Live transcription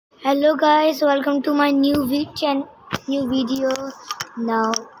Hello guys, welcome to my new video.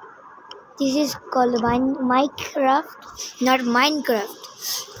 Now this is called Minecraft, not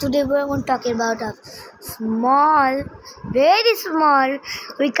Minecraft. Today we're going to talk about a small, very small.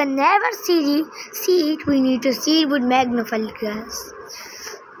 We can never see it. We need to see it with magnifying glass.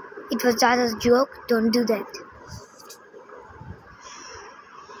 It was just a joke. Don't do that.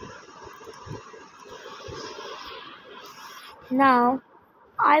 Now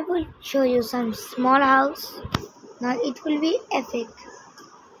I will show you some small house. Now it will be epic.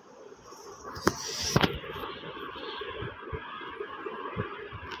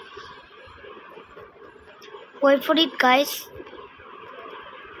 Wait for it, guys.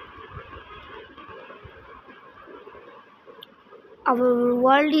 Our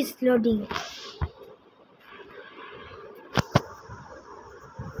world is loading.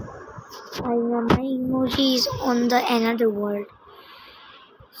 My emoji is on the another world.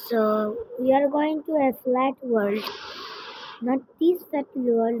 So we are going to a flat world. Not this flat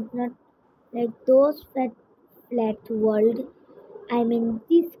world, not like those flat world. I mean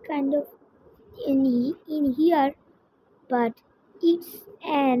this kind of in here, but it's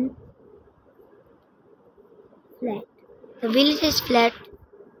an flat. The village is flat.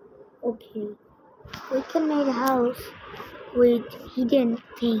 Okay. We can make a house with hidden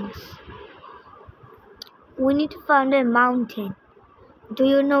things. We need to find a mountain. Do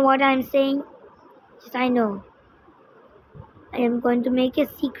you know what I'm saying? Yes, I know. I am going to make a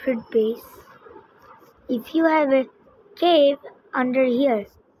secret base. If you have a cave under here,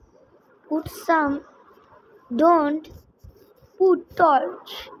 don't put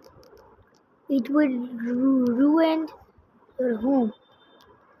torch. It will ruin your home.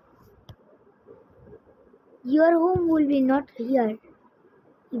 Your home will be not here.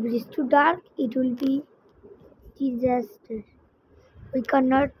 If it is too dark, it will be disaster. We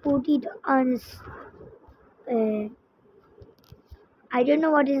cannot put it on. I don't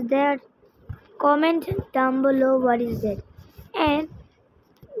know what is there. Comment down below what is that. And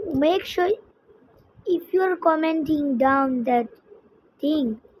make sure if you are commenting down that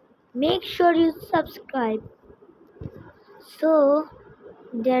thing, make sure you subscribe. So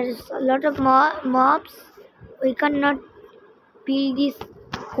there's a lot of mobs. We cannot build this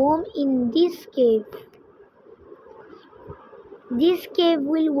home in this cave. This cave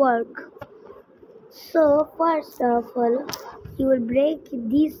will work. So first of all, you will break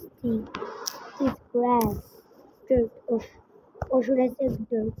this thing, this grass, dirt, or should I say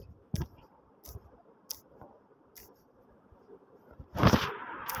dirt?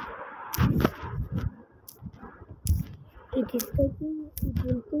 It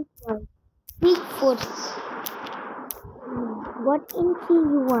will take one. 6 foot. What inch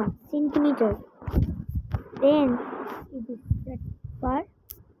you want? Centimeter. Then it is that far.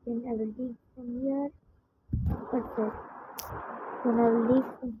 Then I will dig from here. Perfect. Then I will dig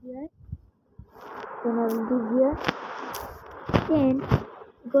from here. Then I will dig here. Then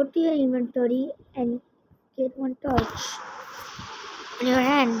go to your inventory and get one torch in your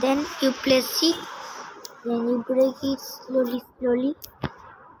hand. Then you place it. Then you break it slowly.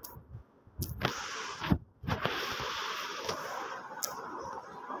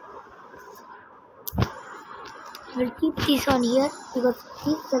 I will keep this on here because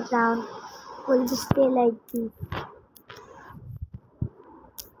if the ground will stay like this.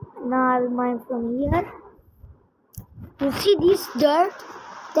 Now I will mine from here. You see this dirt?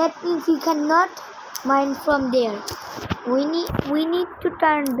 That means we cannot mine from there. We need to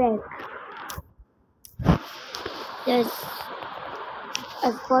turn back. Yes,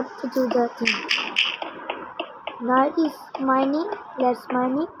 I've got to do the thing. Now it is mining. Let's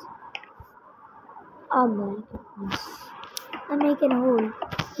mine it. Oh my goodness. I'm making a hole.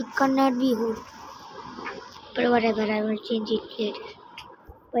 It cannot be hole. But whatever, I will change it later.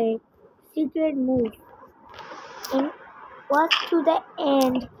 But secret move. And walk to the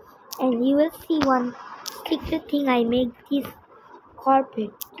end and you will see one secret thing. I make this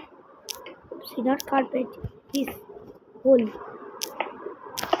carpet. Oopsie, not carpet. This hole.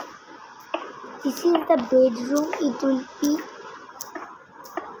 This is the bedroom. It will be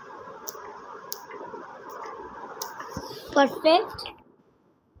perfect.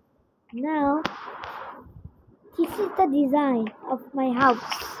 Now, this is the design of my house.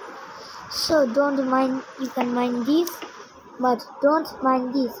 So don't mind, you can mind this, but don't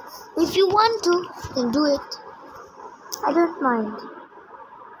mind this. If you want to, then do it. I don't mind.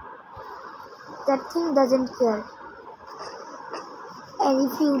 That thing doesn't care. And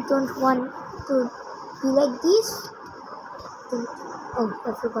if you don't want to be like this, then, oh,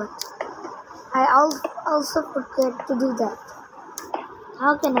 I forgot. I also forget to do that.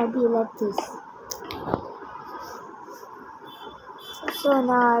 How can I be like this? So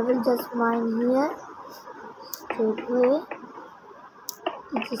now I will just mine here. Straight away.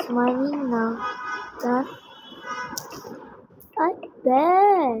 It is mining now. Done. I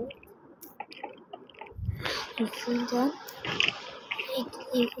bet. It's done. It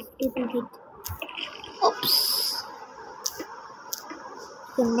is a little bit. Oops.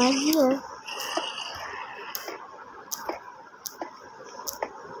 You can mine here.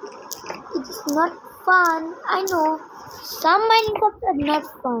 It is not fun. I know. Some mining cups are not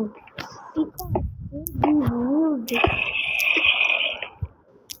fun because they use music,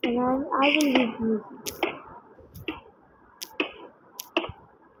 and I will use music.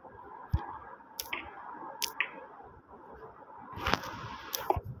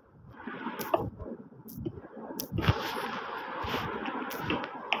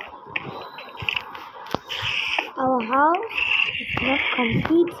 Our house is not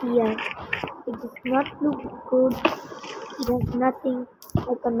complete yet. It does not look good. It has nothing.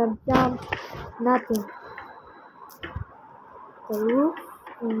 I cannot jump. Nothing. The roof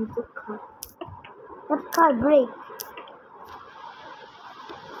and the car. What car break?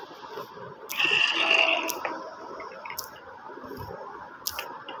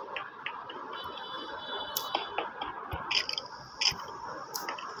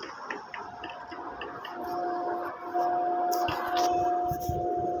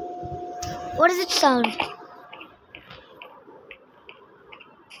 What does it sound?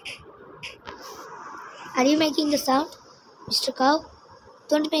 Are you making the sound, Mr. Cow?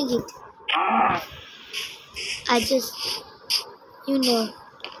 Don't make it. I just, you know.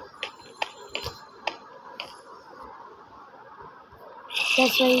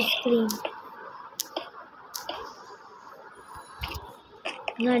 That's why you scream.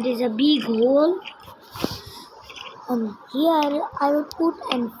 Now there's a big hole. And here I will put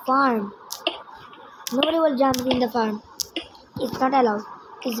a farm. Nobody will jump in the farm. It's not allowed.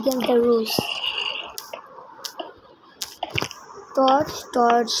 It's against the rules. Torch,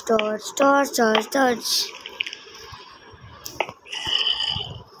 torch, torch, torch, torch, torch.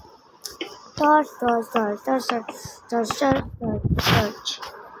 Torch, torch, torch, torch, torch, torch, torch, torch.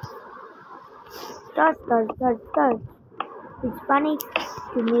 Torch, torch, torch, torch. It's funny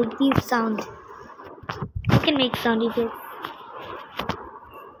to make these sounds. You can make sound effects.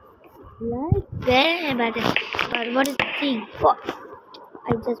 Like that, but what is the thing? Oh, I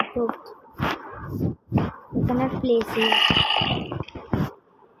just broke. I cannot place it.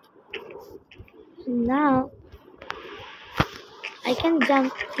 Now I can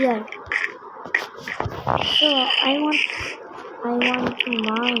jump here. So I want to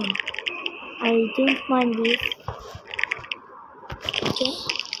mine. I don't mind this. Okay.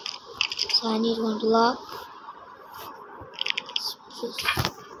 So I need one block.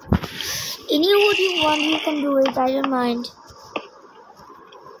 Any wood you want, you can do it. I don't mind.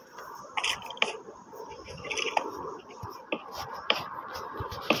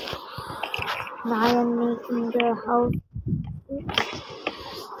 Now I am making the house.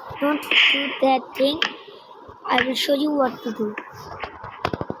 Don't do that thing. I will show you what to do.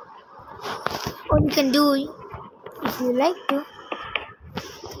 Or you can do it if you like to.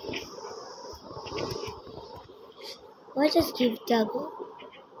 Why just give double?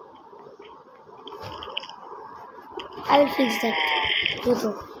 I will fix that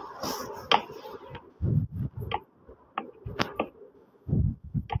later.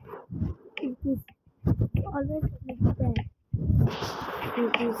 It is always like that.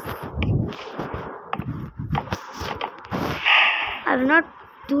 It is.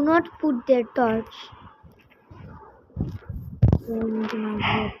 Do not put their torch. So into my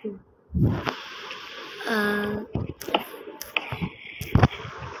head too.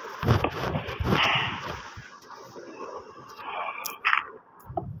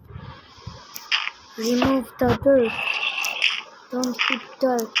 Remove the dirt. Don't put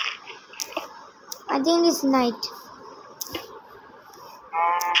dirt. I think it's night.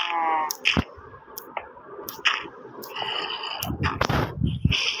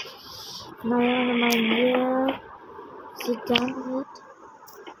 Now I want to mine here. Sit down with.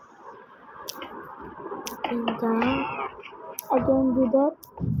 Sit down. Again do that.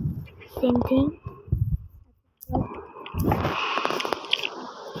 Same thing.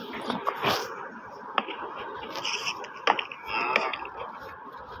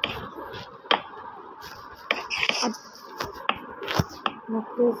 Now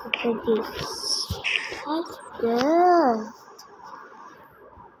place it like this. Like that.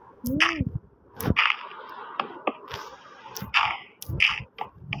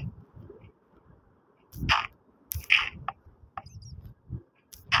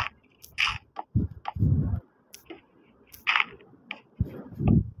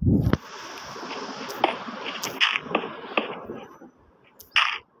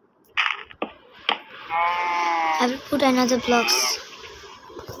 put another blocks.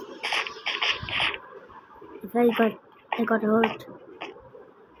 If I got hurt.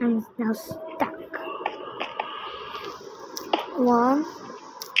 I'm now stuck. 1,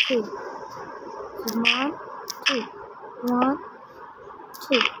 2. 1, 2. 1,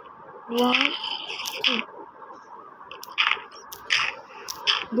 2. 1, 2.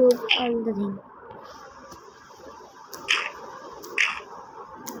 Do all the things.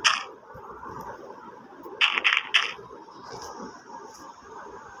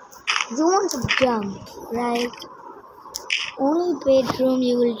 You want to jump, right? Only bedroom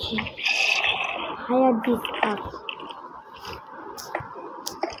you will hire this up.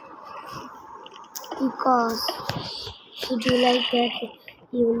 Because if you like that,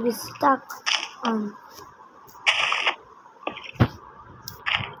 you will be stuck on.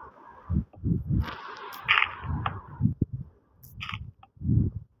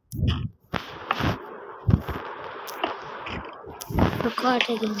 Record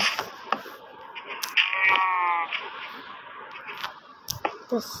again.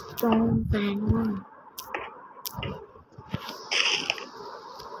 The stone brand one.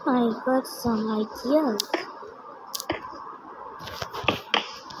 I got some ideas.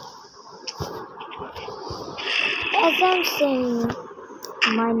 As I'm saying,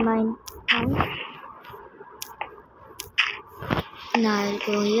 mine. Now I'll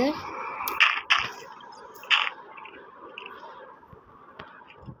go here.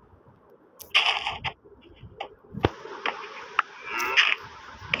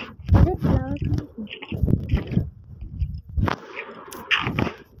 Is it loud?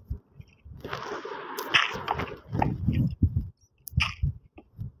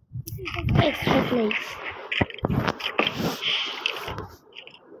 Extra place.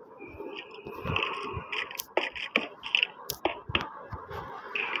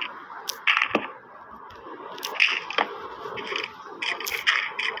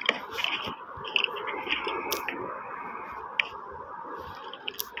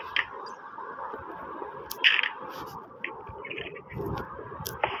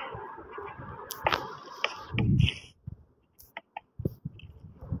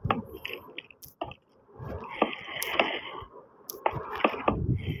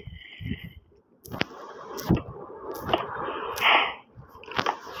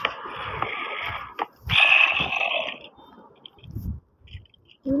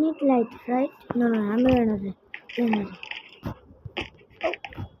 You need light, right? No, I'm another.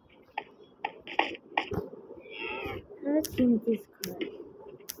 Let's change this color.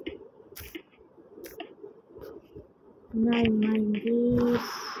 Mine this.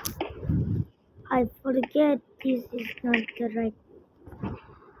 I forget this is not the right.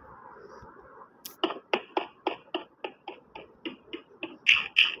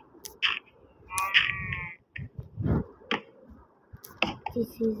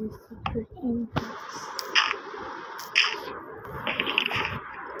 This is a secret entrance.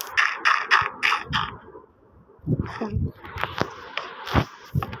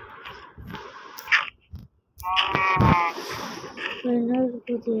 We'll not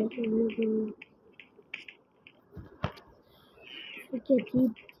go there. We'll go. Forget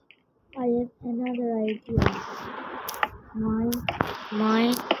it. I have another idea. Mine.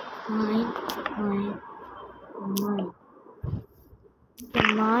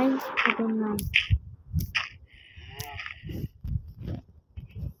 Okay, mine.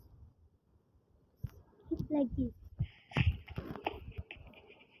 It's like this.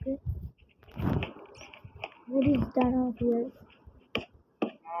 Okay. What is done out here?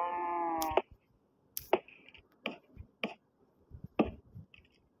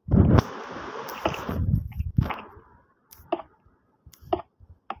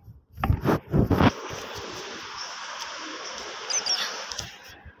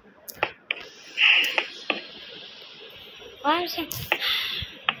 Why is it?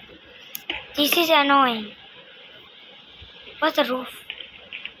 This is annoying. What's the roof?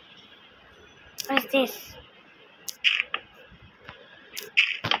 What is this?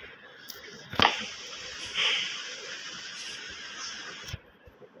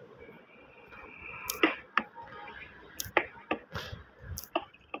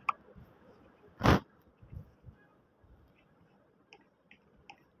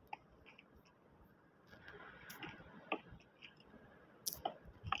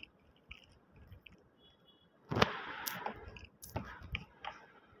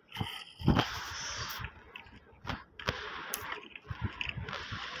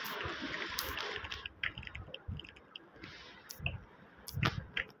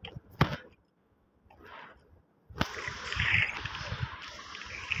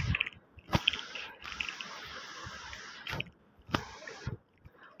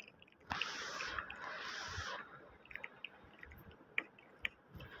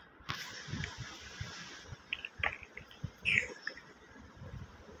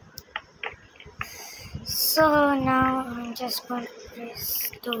 So now I'm just going to press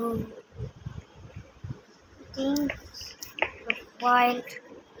to think wild.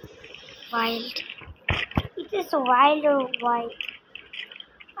 It is wild or wild?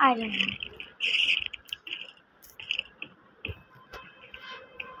 I don't know.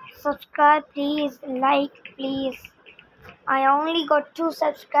 Subscribe please, like please. I only got 2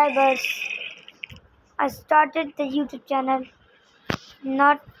 subscribers. I started the YouTube channel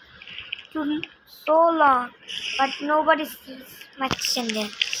not too so long, but nobody sees much in there.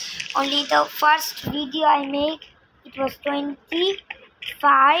 Only the first video I make, it was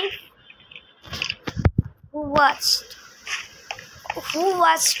 25 who watched. Who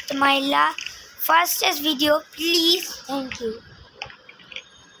watched my first video? Please, thank you.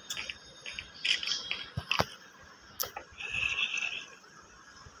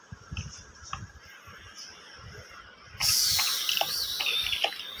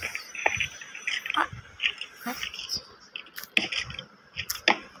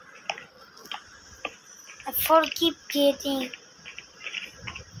 I keep getting.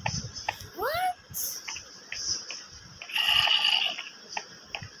 What?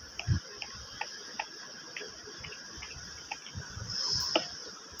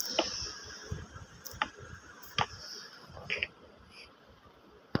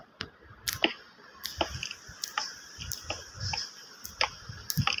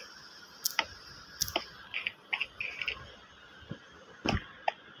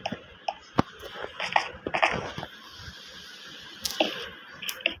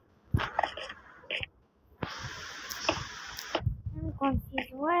 I'm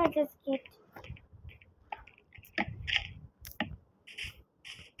confused. Why I just get.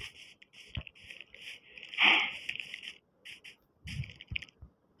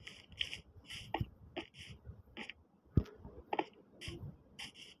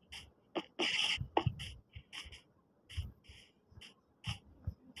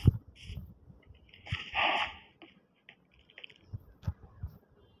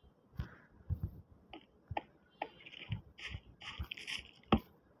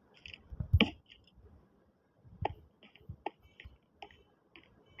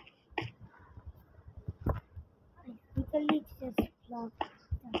 Literally just blocked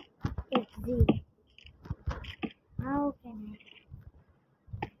the exit. How can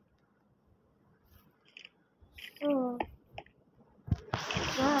I? So,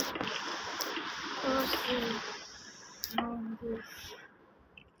 just proceed on this.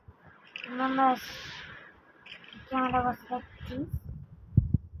 Remember, the camera was like this.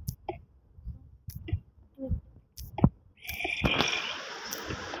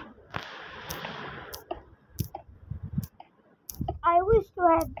 I wish to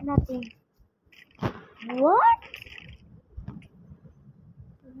have nothing. What?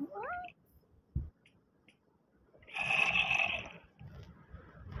 What?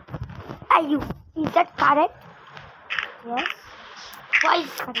 Are you? Is that correct? Yes. Why is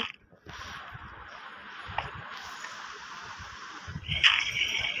correct?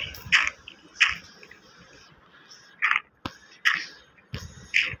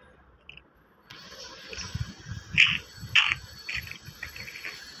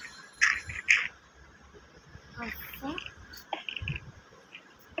 Okay.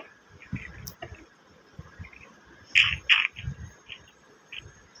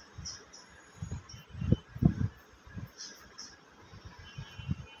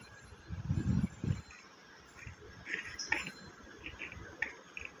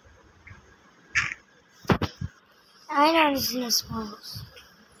 I know this is smallest.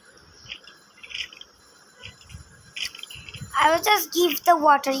 I will just give the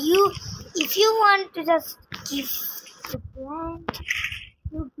water. If you want to just give the plant,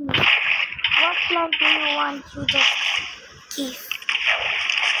 you give. What plant do you want to just give?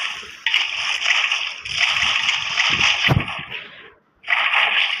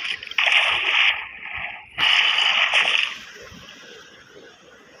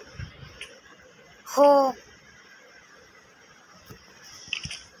 Oh.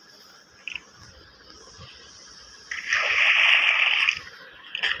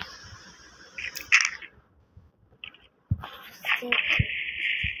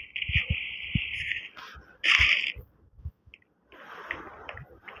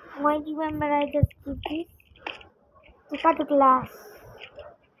 Why do you remember I just keep this? Look at the glass.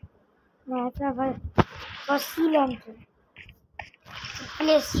 That's for sea lantern.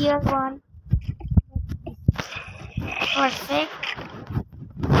 Place here one. Perfect.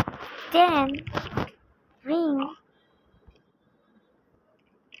 Then ring.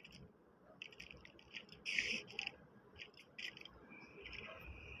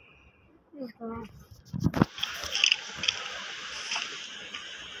 This glass.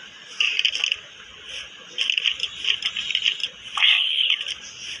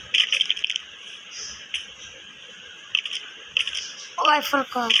 I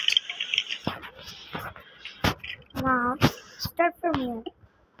forgot. Now, start from here.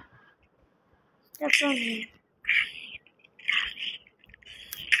 Start from here.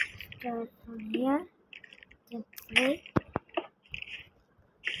 Start from here. Then play.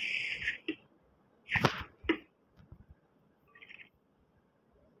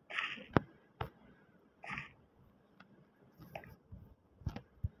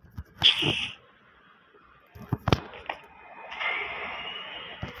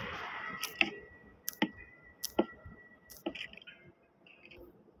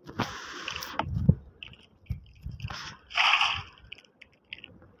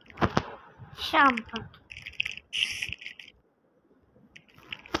 Shampoo.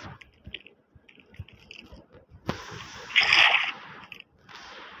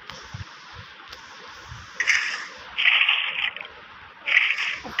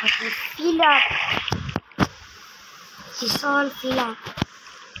 Okay, fill up. This all fill up.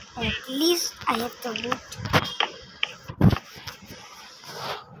 At least I have the wood.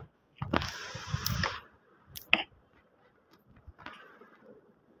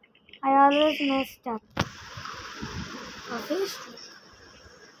 I always messed up. Obviously.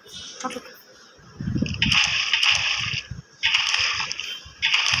 Okay.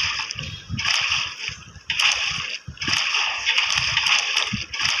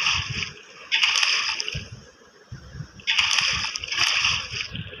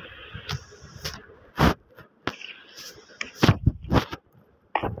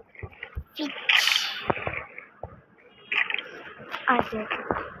 Fix. I did.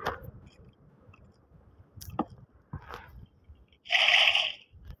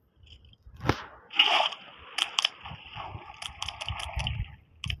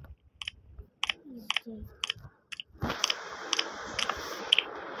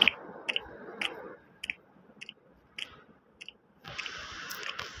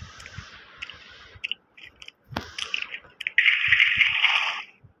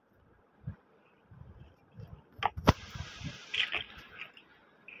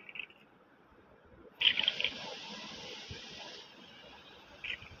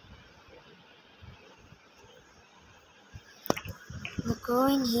 We'll go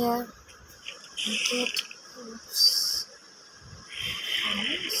in here and get oops.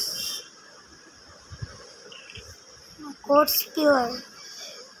 Quartz pillar.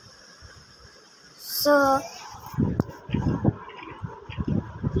 So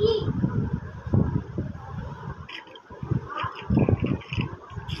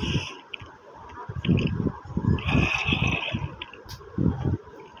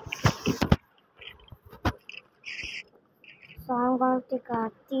I'm going to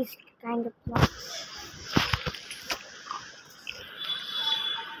take these kind of blocks.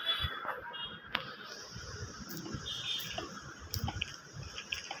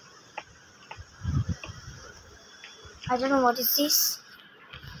 I don't know what is this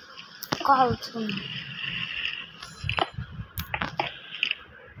called.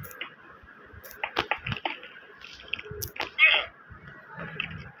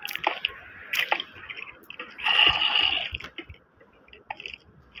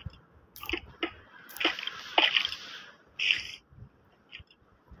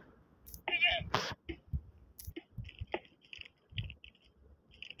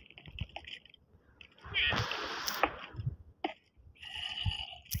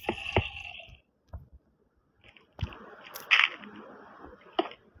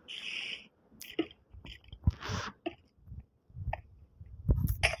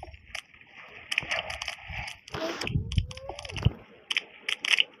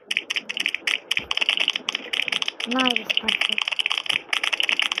 Nice, perfect.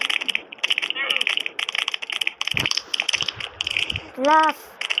 Glass.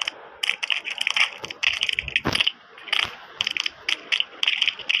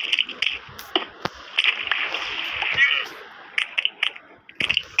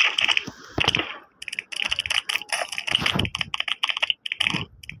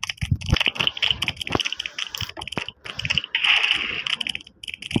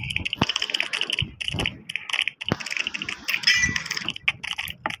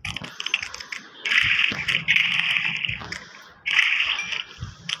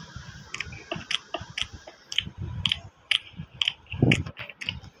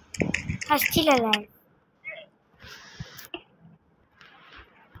 I'm still alive.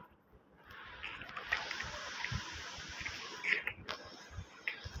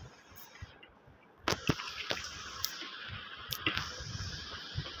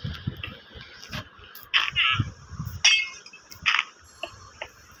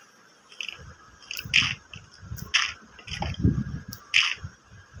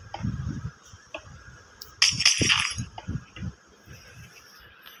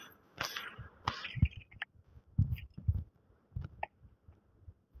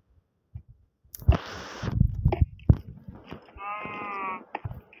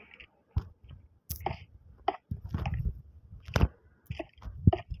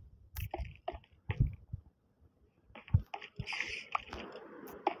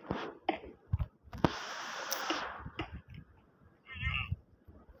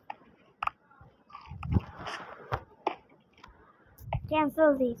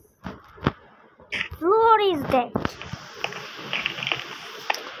 Cancel this. Floor is dead.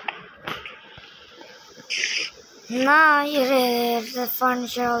 Now you have the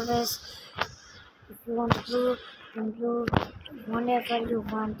furniture always. If you want blue, you can blue. Whatever you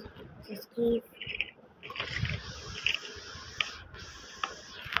want, just keep.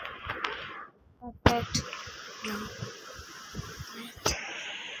 Perfect. Now,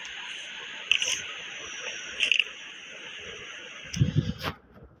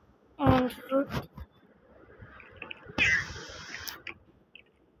 and fruit.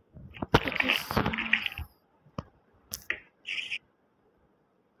 It is so nice.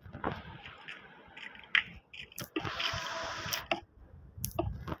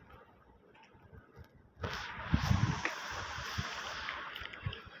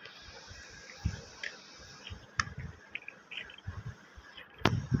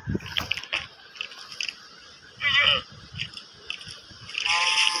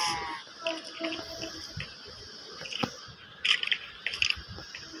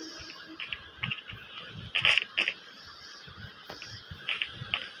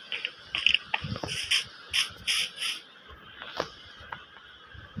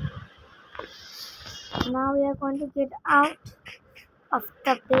 Now we are going to get out of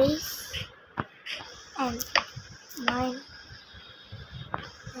the base and mine.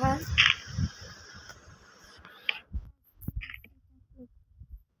 Run.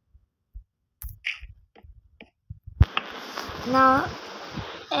 Now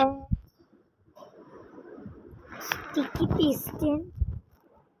sticky piston.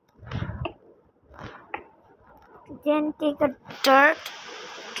 Then take a dirt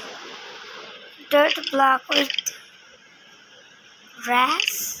block with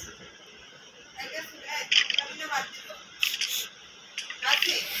grass.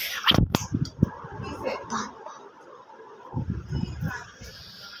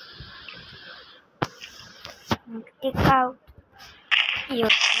 And take out your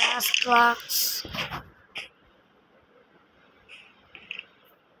grass blocks.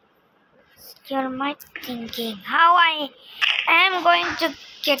 You're my thinking how I am going to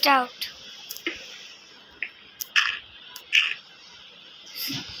get out.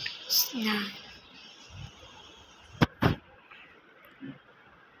 Now,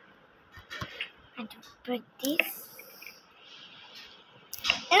 and to put this.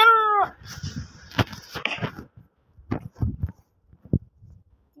 No.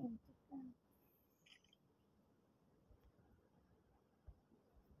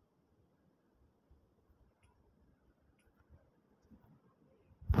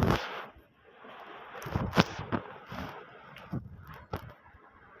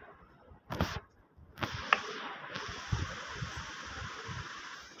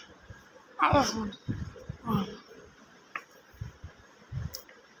 I just want.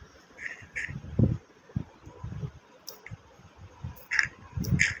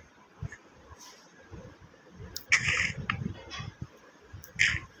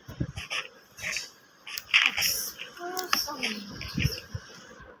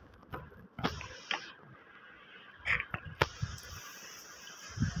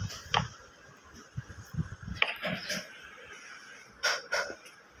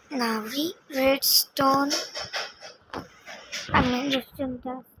 Now redstone. Redstone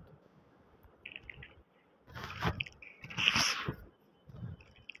dust.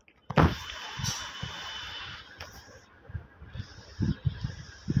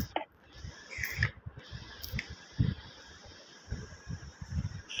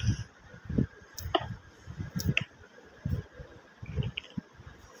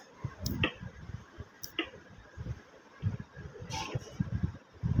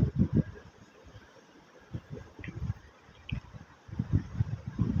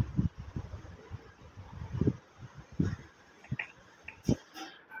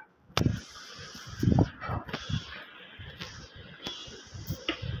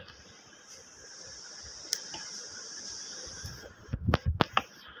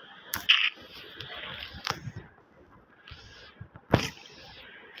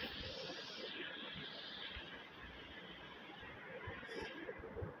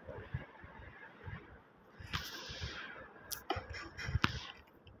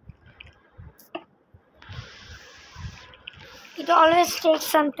 It always takes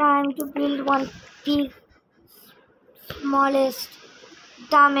some time to build one big, smallest,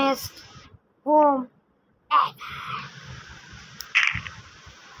 dumbest home ever.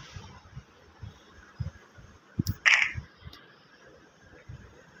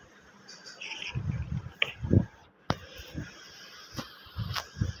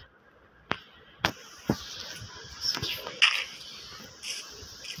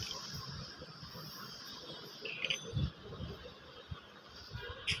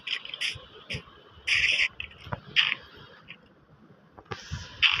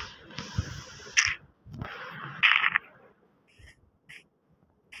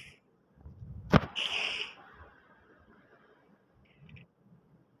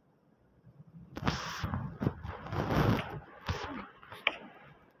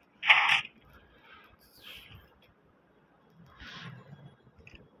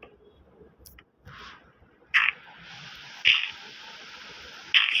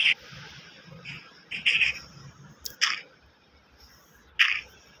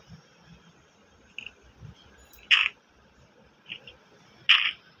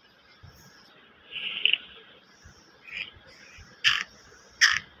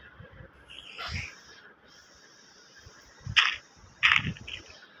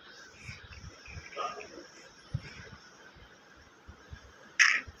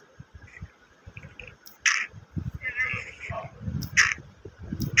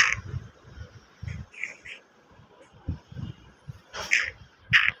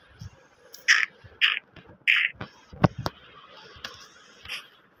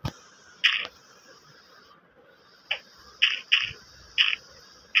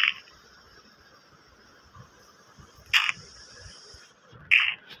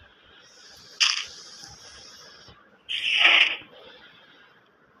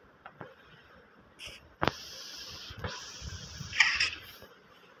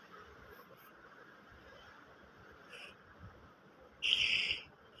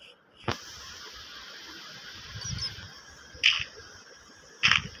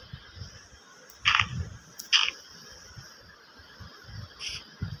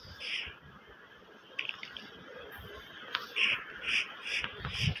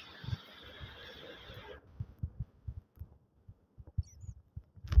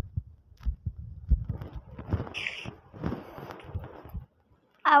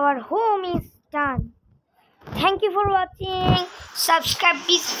 our home is done. Thank you for watching. Subscribe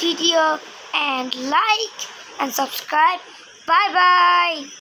this video and like and subscribe. Bye bye.